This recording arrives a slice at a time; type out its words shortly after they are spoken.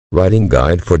Writing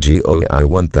Guide for GOI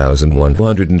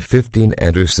 1115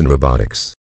 Anderson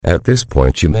Robotics. At this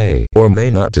point you may or may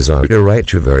not desire to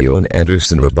write your very own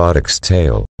Anderson Robotics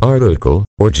tale, article,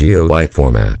 or GOI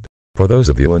format. For those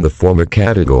of you in the former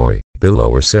category,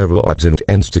 below are several odds and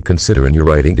ends to consider in your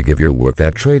writing to give your work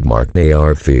that trademark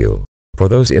AR feel. For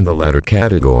those in the latter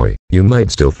category, you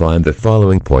might still find the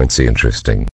following points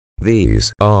interesting.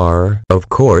 These are, of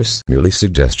course, merely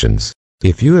suggestions.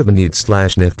 If you have a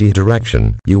neat/nifty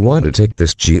direction you want to take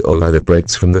this GOI that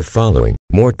breaks from the following,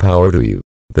 more power to you.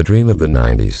 The dream of the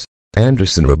 90s.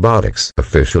 Anderson Robotics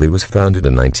officially was founded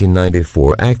in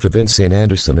 1994 after Vincent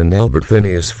Anderson and Albert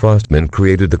Phineas Frostman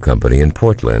created the company in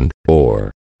Portland,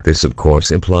 or. This of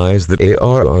course implies that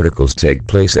AR articles take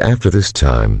place after this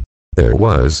time. There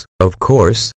was, of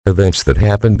course, events that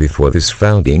happened before this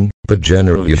founding, but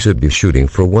generally you should be shooting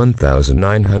for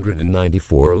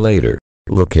 1994 or later.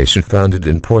 Location founded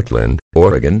in Portland,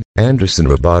 Oregon, Anderson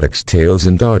Robotics tales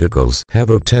and articles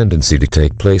have a tendency to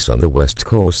take place on the West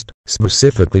Coast,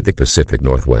 specifically the Pacific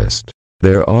Northwest.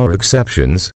 There are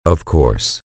exceptions, of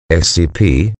course.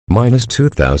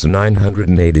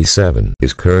 SCP-2987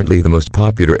 is currently the most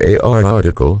popular AR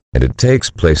article, and it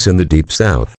takes place in the Deep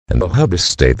South, and the hubs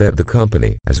state that the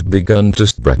company has begun to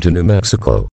spread to New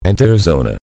Mexico and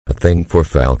Arizona. A thing for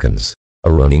Falcons.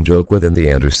 A running joke within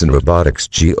the Anderson Robotics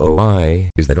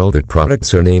GOI is that all their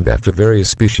products are named after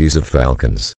various species of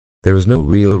falcons. There is no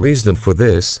real reason for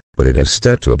this, but it has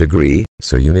stuck to a degree,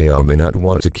 so you may or may not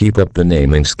want to keep up the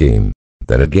naming scheme.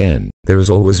 Then again, there is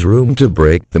always room to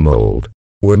break the mold.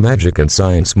 Where magic and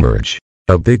science merge.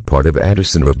 A big part of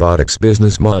Anderson Robotics'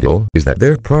 business model is that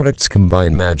their products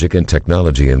combine magic and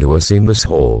technology into a seamless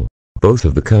whole. Both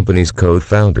of the company's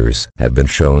co-founders have been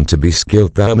shown to be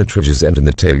skilled thaumaturges, and in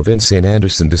the tale Vincent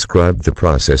Anderson described the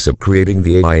process of creating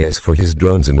the AIs for his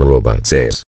drones and robots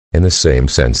as, in the same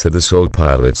sense that the soul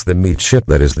pilots the meat ship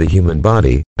that is the human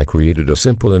body, I created a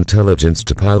simple intelligence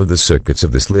to pilot the circuits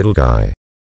of this little guy.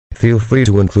 Feel free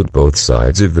to include both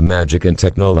sides of the magic and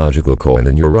technological coin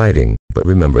in your writing, but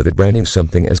remember that branding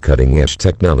something as cutting-edge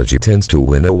technology tends to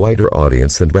win a wider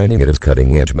audience than branding it as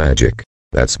cutting-edge magic.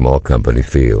 That small company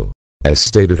feel. As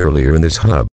stated earlier in this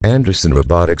hub, Anderson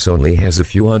Robotics only has a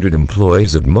few hundred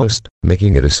employees at most,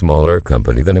 making it a smaller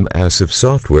company than a massive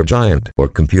software giant or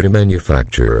computer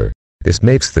manufacturer. This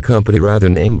makes the company rather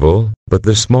nimble, but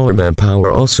the smaller manpower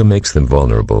also makes them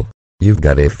vulnerable. You've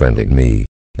got a friend in me.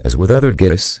 As with other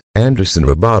GIS, Anderson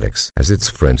Robotics has its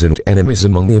friends and enemies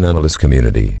among the anomalous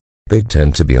community. They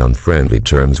tend to be on friendly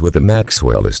terms with the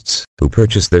Maxwellists, who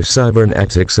purchase their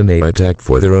cybernetics and AI tech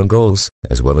for their own goals,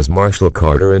 as well as Marshall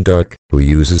Carter and Dark, who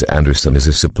uses Anderson as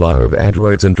a supplier of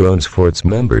androids and drones for its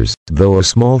members, though a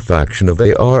small faction of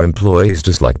AR employees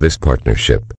dislike this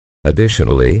partnership.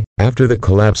 Additionally, after the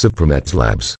collapse of Promet's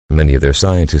labs, many of their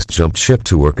scientists jumped ship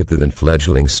to work at the then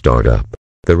fledgling startup.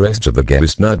 The rest of the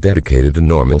GIS not dedicated to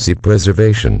normalcy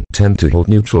preservation tend to hold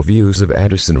neutral views of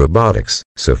Anderson Robotics,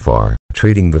 so far,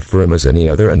 treating the firm as any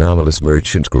other anomalous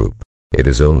merchant group. It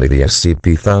is only the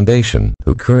SCP Foundation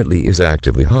who currently is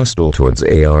actively hostile towards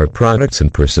AR products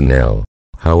and personnel.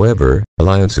 However,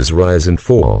 alliances rise and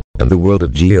fall, and the world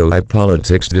of GOI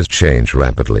politics does change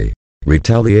rapidly.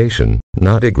 Retaliation,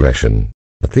 not aggression.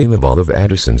 The theme of all of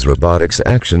Anderson's Robotics'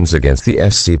 actions against the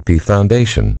SCP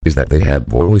Foundation is that they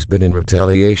have always been in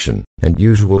retaliation, and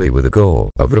usually with the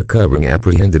goal of recovering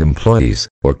apprehended employees,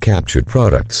 or captured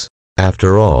products.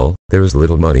 After all, there is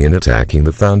little money in attacking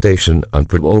the Foundation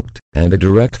unprovoked, and a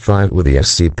direct fight with the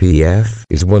SCPF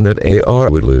is one that AR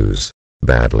would lose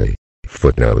badly.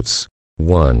 Footnotes.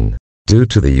 1. Due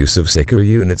to the use of secure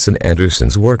units in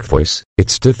Anderson's workforce,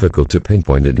 it's difficult to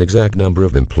pinpoint an exact number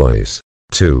of employees.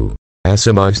 2.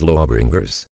 Asimai's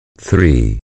lawbringers.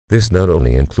 3. This not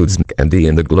only includes NC and D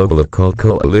in the Global Occult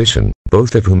Coalition,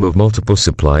 both of whom have multiple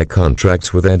supply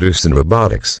contracts with Anderson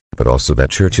Robotics, but also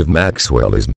that Church of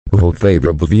Maxwellism, who hold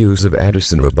favorable views of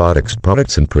Anderson Robotics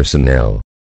products and personnel.